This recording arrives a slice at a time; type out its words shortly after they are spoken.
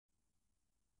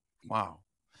Wow.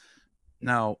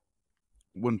 Now,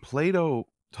 when Plato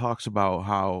talks about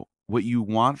how what you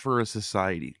want for a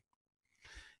society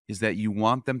is that you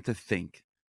want them to think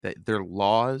that their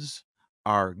laws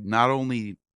are not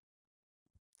only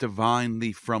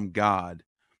divinely from God,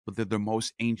 but they're the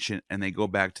most ancient and they go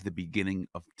back to the beginning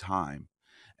of time.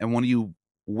 And when you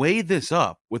weigh this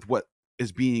up with what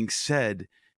is being said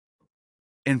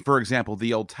in, for example,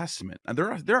 the Old Testament, and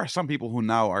there are some people who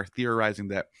now are theorizing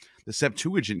that the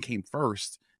Septuagint came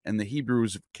first and the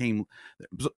Hebrews came,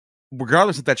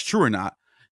 regardless if that's true or not.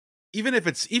 Even if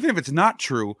it's not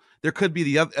true, there could be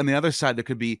the other, on the other side, there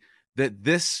could be that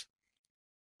this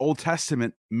Old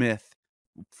Testament myth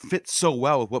fits so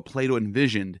well with what Plato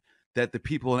envisioned that the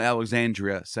people in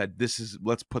Alexandria said,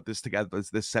 let's put this together.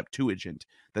 This Septuagint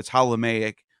that's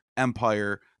Ptolemaic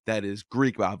Empire, that is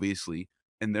Greek, obviously,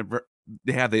 and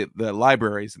they have the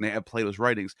libraries and they have Plato's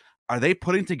writings. Are they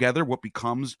putting together what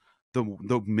becomes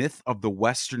the myth of the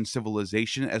Western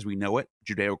civilization as we know it,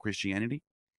 Judeo-Christianity?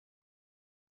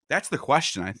 That's the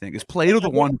question, I think. Is Plato the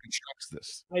one who constructs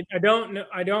this?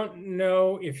 I don't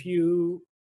know if you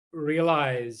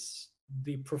realize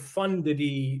the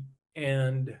profundity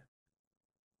and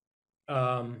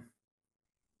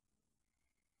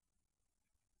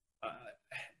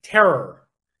terror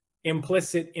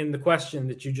implicit in the question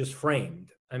that you just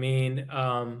framed. I mean,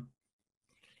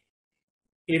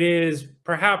 it is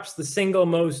perhaps the single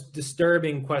most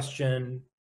disturbing question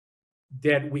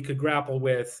that we could grapple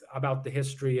with about the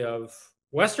history of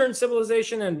Western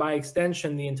civilization and, by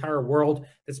extension, the entire world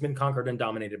that's been conquered and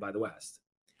dominated by the West.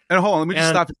 And hold on, let me just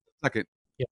stop for a second.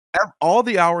 Yeah. All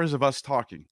the hours of us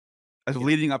talking as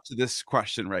leading up to this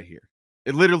question right here,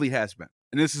 it literally has been.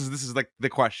 And this is like the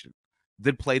question.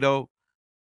 Did Plato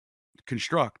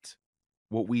construct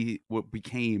what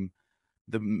became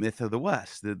the myth of the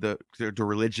West, the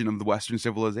religion of the Western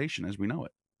civilization as we know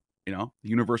it? You know, the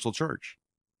universal church.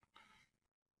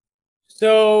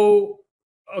 So,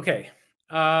 okay.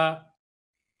 I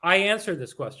answered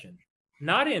this question,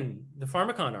 not in the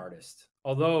Pharmacon Artist,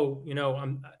 although, you know,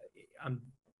 I'm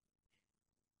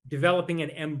developing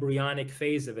an embryonic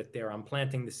phase of it there. I'm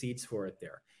planting the seeds for it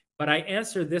there. But I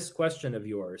answer this question of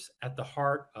yours at the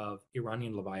heart of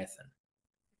Iranian Leviathan.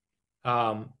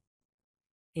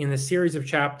 In the series of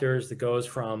chapters that goes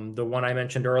from the one I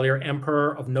mentioned earlier,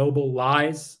 Emperor of Noble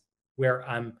Lies, where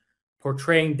I'm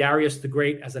portraying Darius the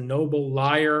Great as a noble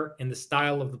liar in the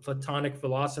style of the Platonic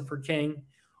philosopher king,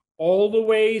 all the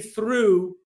way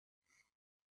through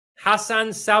Hassan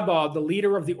Sabah, the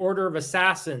leader of the Order of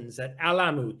Assassins at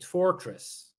Alamut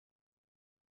Fortress,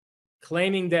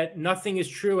 claiming that nothing is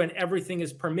true and everything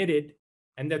is permitted,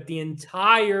 and that the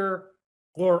entire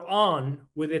Quran,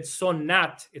 with its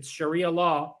sunnat, its Sharia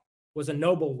law, was a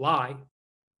noble lie.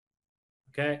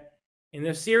 Okay? In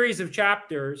the series of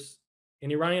chapters in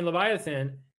Iranian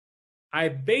Leviathan,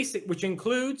 which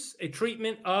includes a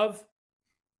treatment of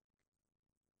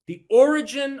the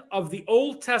origin of the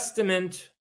Old Testament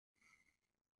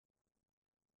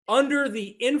under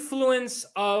the influence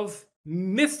of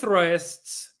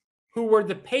Mithraists, who were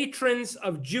the patrons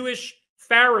of Jewish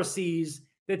Pharisees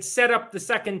that set up the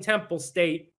Second Temple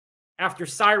state after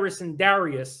Cyrus and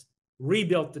Darius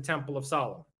rebuilt the Temple of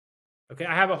Solomon. Okay,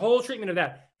 I have a whole treatment of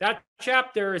that. That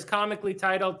chapter is comically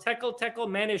titled Tekel Tekel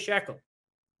Mene Shekel.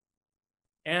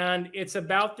 And it's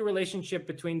about the relationship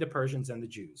between the Persians and the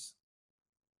Jews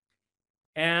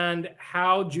and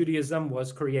how Judaism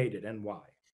was created and why.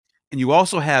 And you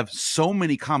also have so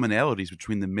many commonalities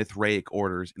between the Mithraic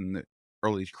orders and the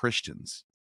early Christians.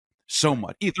 So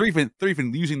much. They're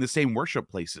even using the same worship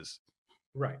places.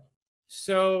 Right.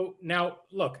 So now,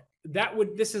 look,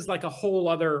 this is like a whole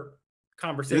other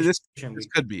conversation. This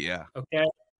could be, yeah. Okay.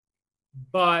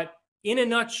 But in a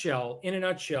nutshell,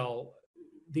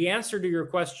 the answer to your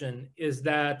question is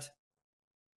that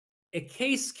a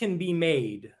case can be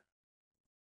made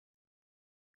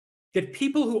that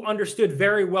people who understood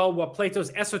very well what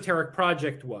Plato's esoteric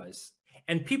project was,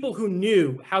 and people who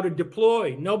knew how to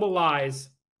deploy noble lies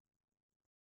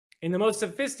in the most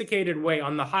sophisticated way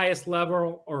on the highest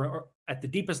level, or at the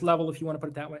deepest level, if you want to put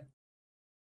it that way,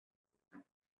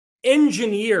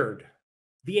 engineered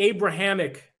the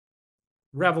Abrahamic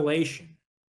revelation,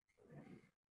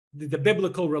 the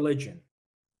biblical religion,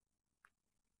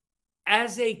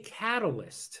 as a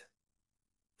catalyst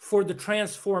for the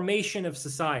transformation of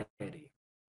society.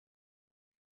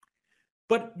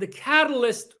 But the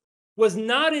catalyst was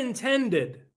not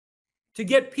intended to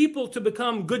get people to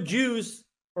become good Jews,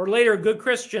 or later good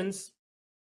Christians,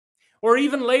 or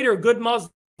even later good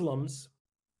Muslims.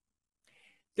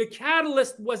 The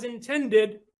catalyst was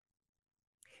intended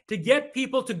to get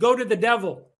people to go to the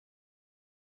devil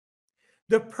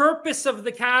The purpose of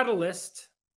the catalyst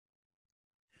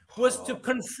was to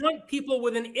confront people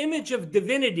with an image of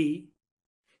divinity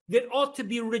that ought to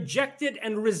be rejected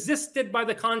and resisted by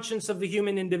the conscience of the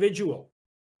human individual.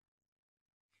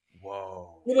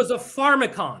 Whoa. It was a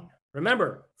pharmacon.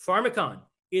 Remember, pharmacon.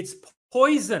 It's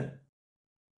poison.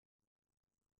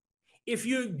 If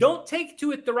you don't take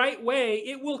to it the right way,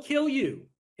 it will kill you.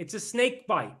 It's a snake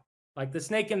bite, like the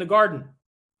snake in the Garden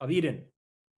of Eden.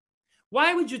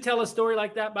 Why would you tell a story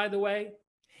like that, by the way?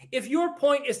 If your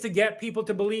point is to get people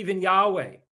to believe in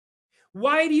Yahweh,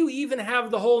 why do you even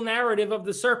have the whole narrative of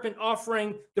the serpent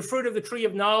offering the fruit of the tree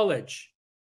of knowledge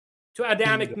to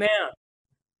Adamic man?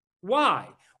 Why?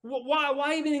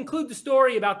 Why even include the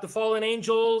story about the fallen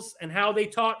angels and how they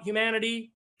taught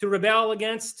humanity to rebel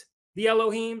against the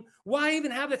Elohim? Why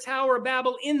even have the Tower of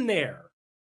Babel in there?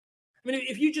 I mean,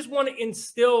 if you just want to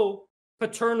instill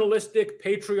paternalistic,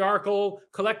 patriarchal,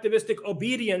 collectivistic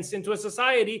obedience into a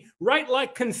society, write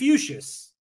like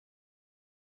Confucius.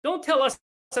 Don't tell us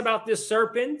about this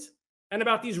serpent and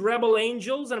about these rebel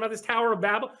angels and about this Tower of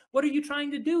Babel. What are you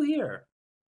trying to do here?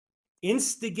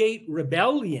 Instigate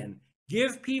rebellion.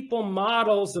 Give people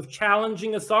models of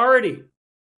challenging authority.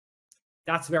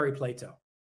 That's very Plato.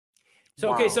 So,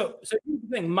 Wow. okay, so here's the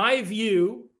thing. My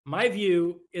view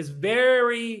is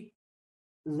very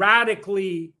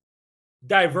radically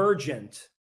divergent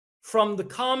from the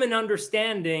common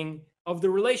understanding of the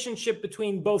relationship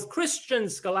between both Christian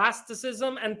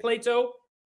scholasticism and Plato,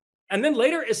 and then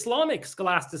later Islamic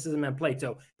scholasticism and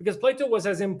Plato, because Plato was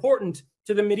as important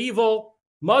to the medieval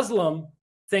Muslim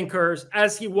thinkers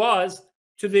as he was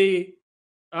to the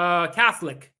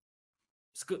Catholic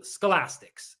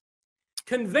scholastics.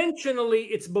 Conventionally,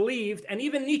 it's believed, and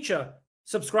even Nietzsche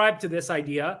subscribed to this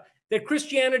idea, that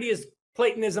Christianity is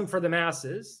Platonism for the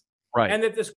masses, Right. and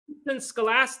that the Christian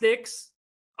scholastics,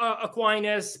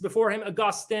 Aquinas, before him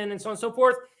Augustine, and so on and so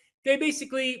forth, they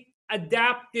basically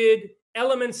adapted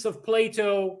elements of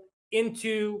Plato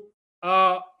into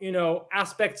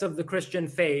aspects of the Christian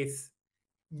faith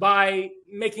by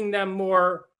making them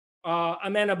more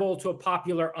amenable to a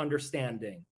popular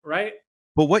understanding, right?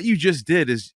 But what you just did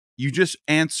is you just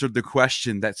answered the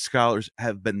question that scholars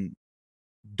have been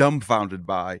dumbfounded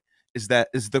by, is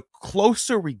the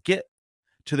closer we get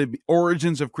to the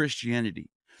origins of Christianity,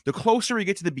 the closer we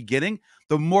get to the beginning,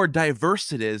 the more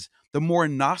diverse it is, the more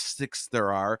Gnostics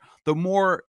there are, the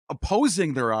more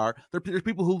opposing there are. There's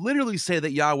people who literally say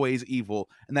that Yahweh is evil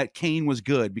and that Cain was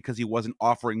good because he wasn't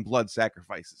offering blood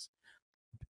sacrifices.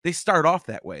 They start off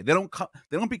that way. They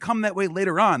don't become that way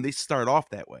later on. They start off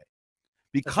that way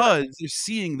because they're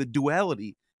seeing the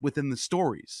duality within the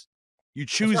stories. You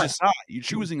choose a side. You're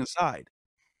choosing a side.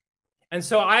 And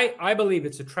so I believe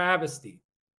it's a travesty.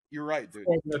 You're right, dude.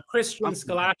 For the Christian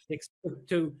scholastics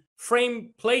to frame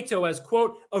Plato as,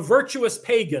 quote, a virtuous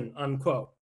pagan,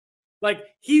 unquote. Like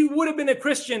he would have been a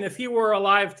Christian if he were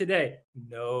alive today.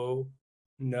 No.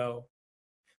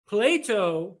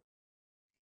 Plato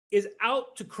is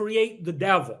out to create the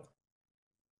devil.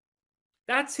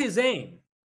 That's his aim.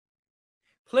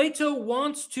 Plato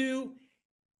wants to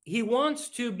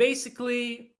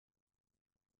basically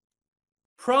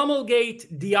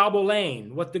promulgate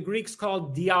diabolane, what the Greeks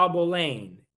called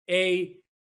diabolane, a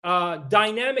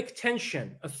dynamic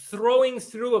tension, a throwing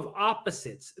through of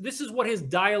opposites. This is what his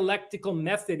dialectical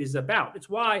method is about. It's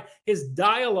why his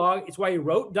dialogue, it's why he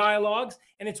wrote dialogues,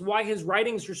 and it's why his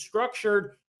writings are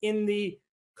structured in the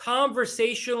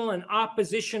conversational and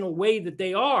oppositional way that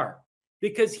they are,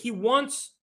 because he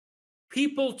wants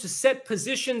people to set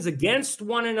positions against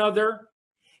one another.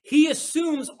 He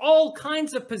assumes all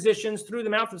kinds of positions through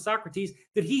the mouth of Socrates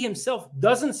that he himself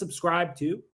doesn't subscribe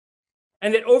to,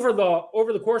 and that over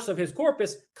the course of his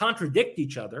corpus contradict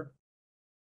each other.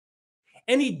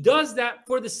 And he does that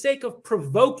for the sake of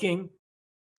provoking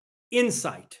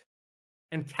insight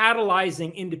and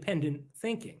catalyzing independent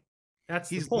thinking.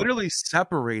 He's literally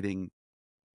separating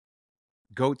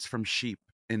goats from sheep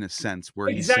in a sense, where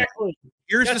he's saying,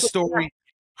 here's the story.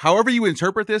 However you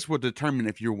interpret this will determine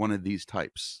if you're one of these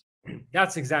types.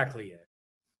 That's exactly it.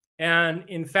 And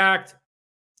in fact,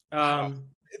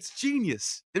 it's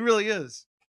genius. It really is.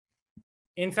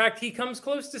 In fact, he comes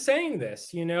close to saying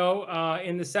this, in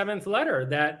the seventh letter,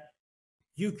 that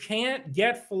you can't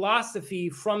get philosophy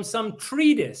from some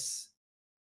treatise.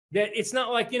 That it's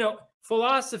not like,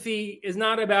 philosophy is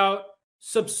not about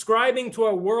subscribing to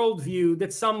a worldview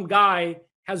that some guy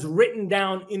has written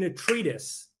down in a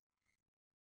treatise.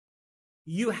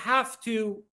 You have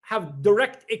to have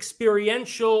direct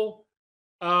experiential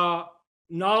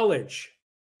knowledge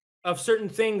of certain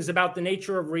things about the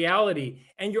nature of reality.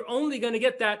 And you're only going to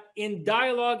get that in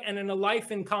dialogue and in a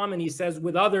life in common, he says,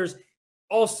 with others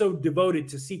also devoted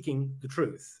to seeking the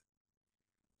truth.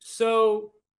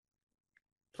 So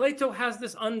Plato has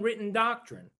this unwritten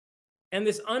doctrine, and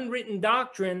this unwritten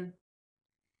doctrine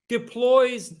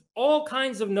deploys all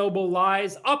kinds of noble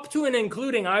lies, up to and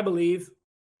including, I believe,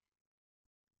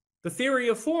 the theory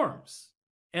of forms.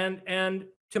 And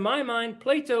to my mind,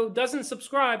 Plato doesn't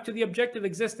subscribe to the objective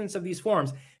existence of these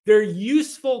forms. They're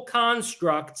useful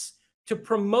constructs to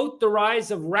promote the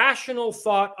rise of rational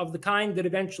thought of the kind that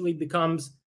eventually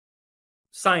becomes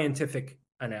scientific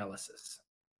analysis.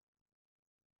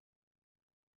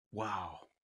 Wow.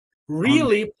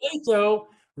 Really, Plato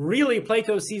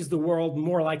sees the world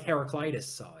more like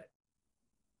Heraclitus saw it.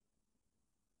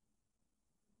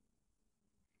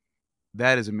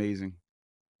 That is amazing.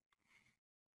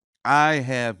 I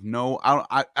have no,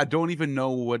 I don't even know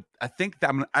what I think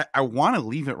that I want to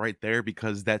leave it right there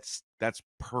because that's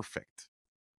perfect.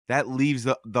 That leaves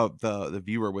the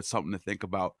viewer with something to think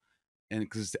about, and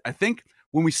because I think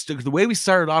when the way we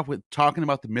started off with talking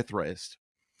about the Mithraists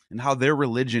and how their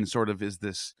religion sort of is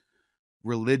this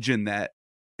religion that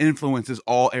influences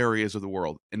all areas of the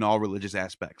world in all religious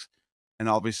aspects, and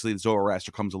obviously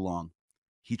Zoroaster comes along,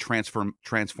 he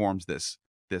transforms this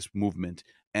movement,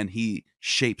 and he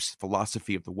shapes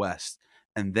philosophy of the West.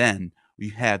 And then we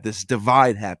have this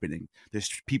divide happening.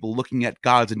 There's people looking at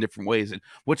gods in different ways, and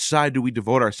which side do we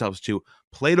devote ourselves to?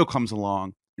 Plato comes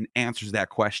along and answers that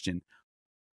question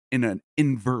in an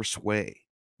inverse way,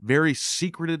 very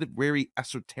secretive, very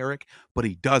esoteric, but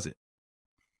he does it.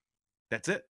 That's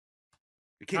it.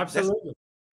 Absolutely.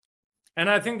 And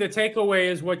I think the takeaway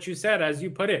is what you said, as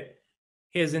you put it.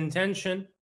 His intention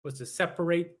was to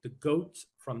separate the goats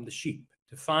from the sheep,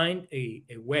 to find a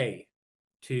way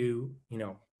to,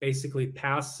 basically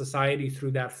pass society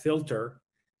through that filter,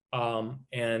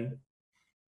 and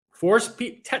force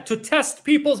to test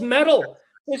people's mettle.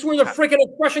 That's where the freaking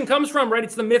expression comes from, right?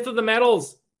 It's the myth of the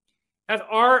metals. That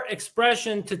our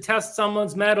expression to test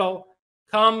someone's mettle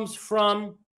comes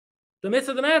from the myth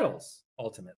of the metals,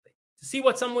 ultimately, to see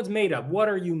what someone's made of. What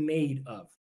are you made of,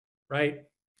 right?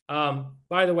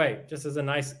 By the way, just as a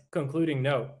nice concluding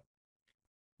note,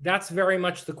 that's very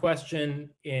much the question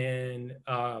in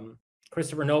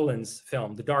Christopher Nolan's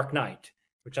film, The Dark Knight,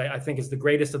 which I think is the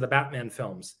greatest of the Batman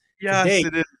films. Yes, today,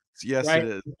 it is. Yes, right? it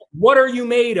is. What are you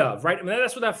made of, right? I mean,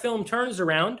 that's what that film turns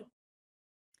around.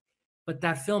 But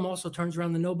that film also turns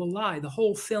around the noble lie. The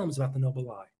whole film's about the noble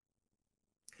lie.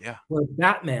 Yeah. Where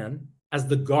Batman, as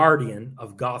the guardian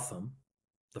of Gotham,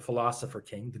 the philosopher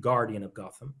king, the guardian of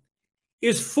Gotham,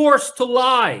 is forced to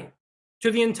lie to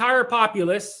the entire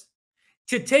populace,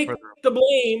 to take the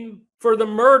blame for the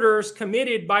murders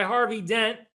committed by Harvey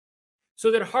Dent,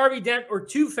 so that Harvey Dent, or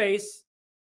Two-Face,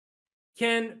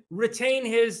 can retain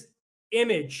his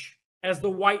image as the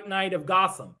White Knight of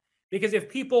Gotham. Because if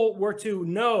people were to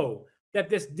know that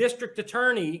this district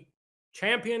attorney,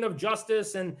 champion of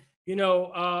justice and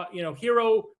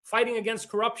hero fighting against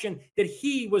corruption, that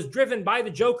he was driven by the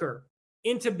Joker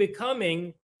into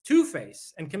becoming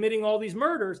Two-Face and committing all these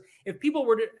murders, if people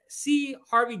were to see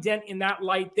Harvey Dent in that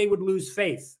light, they would lose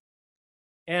faith.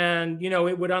 And,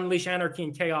 it would unleash anarchy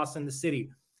and chaos in the city.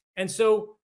 And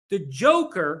so the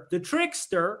Joker, the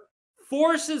trickster,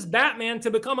 forces Batman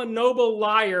to become a noble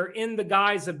liar in the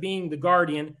guise of being the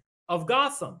guardian of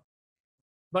Gotham.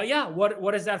 But yeah,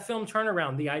 what does that film turn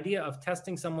around? The idea of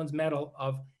testing someone's mettle,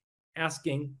 of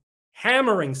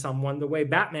hammering someone the way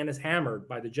Batman is hammered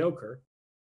by the Joker,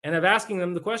 and of asking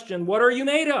them the question, what are you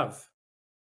made of?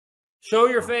 Show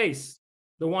your face,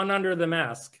 the one under the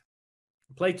mask.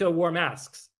 Plato wore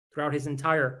masks throughout his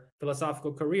entire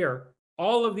philosophical career.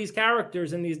 All of these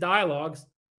characters in these dialogues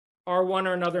are one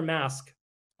or another mask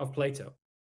of Plato,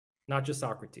 not just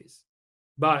Socrates.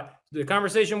 But the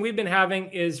conversation we've been having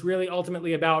is really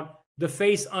ultimately about the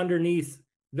face underneath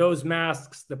those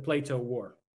masks that Plato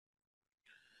wore.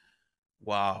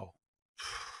 Wow.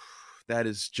 That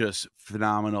is just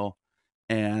phenomenal.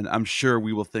 And I'm sure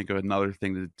we will think of another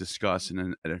thing to discuss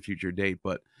at a future date.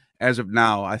 But as of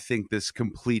now, I think this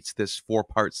completes this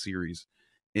 4-part series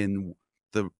in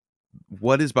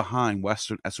what is behind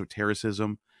Western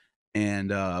esotericism, and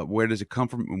where does it come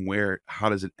from, and how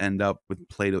does it end up with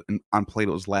Plato on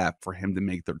Plato's lap for him to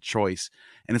make their choice.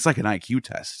 And it's like an IQ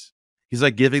test. He's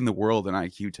like giving the world an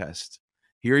IQ test.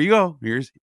 Here you go.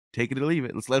 Take it or leave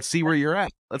it. Let's see where you're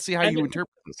at. Let's see how you interpret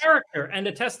this. Character, and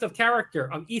a test of character,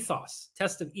 of ethos,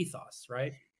 test of ethos,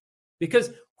 right?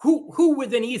 Because who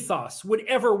within ethos would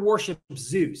ever worship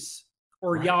Zeus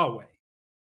or Yahweh?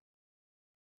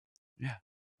 Yeah.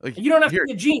 Like, You don't have to here,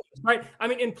 be a genius, right? I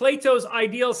mean, in Plato's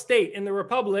ideal state, in the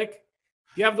Republic,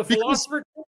 you have the because philosopher,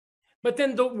 but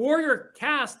then the warrior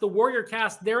caste,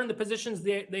 they're in the positions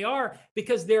they are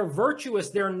because they're virtuous,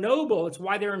 they're noble. It's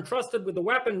why they're entrusted with the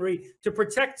weaponry to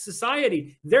protect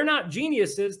society. They're not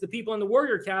geniuses, the people in the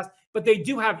warrior caste, but they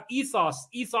do have ethos.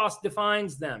 Ethos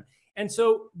defines them. And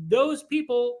so those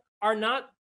people are not,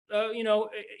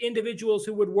 individuals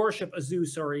who would worship a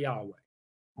Zeus or a Yahweh.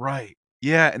 right.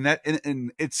 Yeah,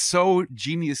 and it's so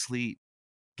geniusly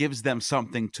gives them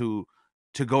something to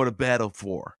go to battle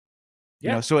for.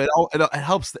 Yeah, So it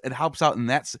helps out in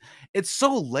it's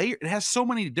so layered. It has so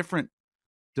many different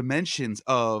dimensions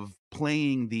of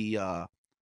playing the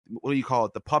what do you call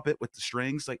it? The puppet with the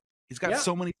strings. Like he's got yeah.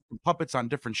 so many puppets on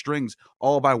different strings,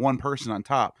 all by one person on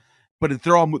top. But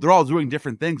they're all doing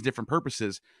different things, different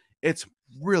purposes. It's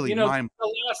really mind.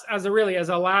 As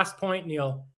a last point,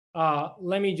 Neil,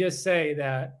 let me just say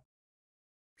that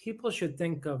people should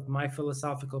think of my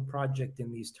philosophical project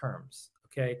in these terms.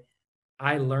 Okay,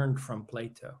 I learned from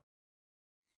Plato.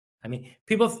 I mean,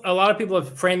 a lot of people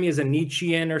have framed me as a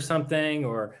Nietzschean or something,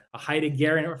 or a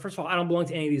Heideggerian. First of all, I don't belong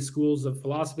to any of these schools of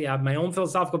philosophy. I have my own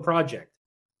philosophical project.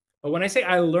 But when I say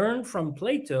I learned from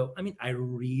Plato, I mean I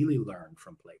really learned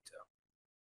from Plato.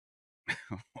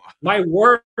 My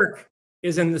work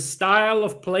is in the style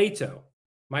of Plato.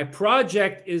 My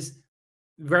project is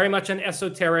very much an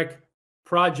esoteric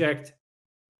project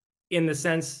in the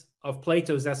sense of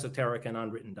Plato's esoteric and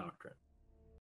unwritten doctrine.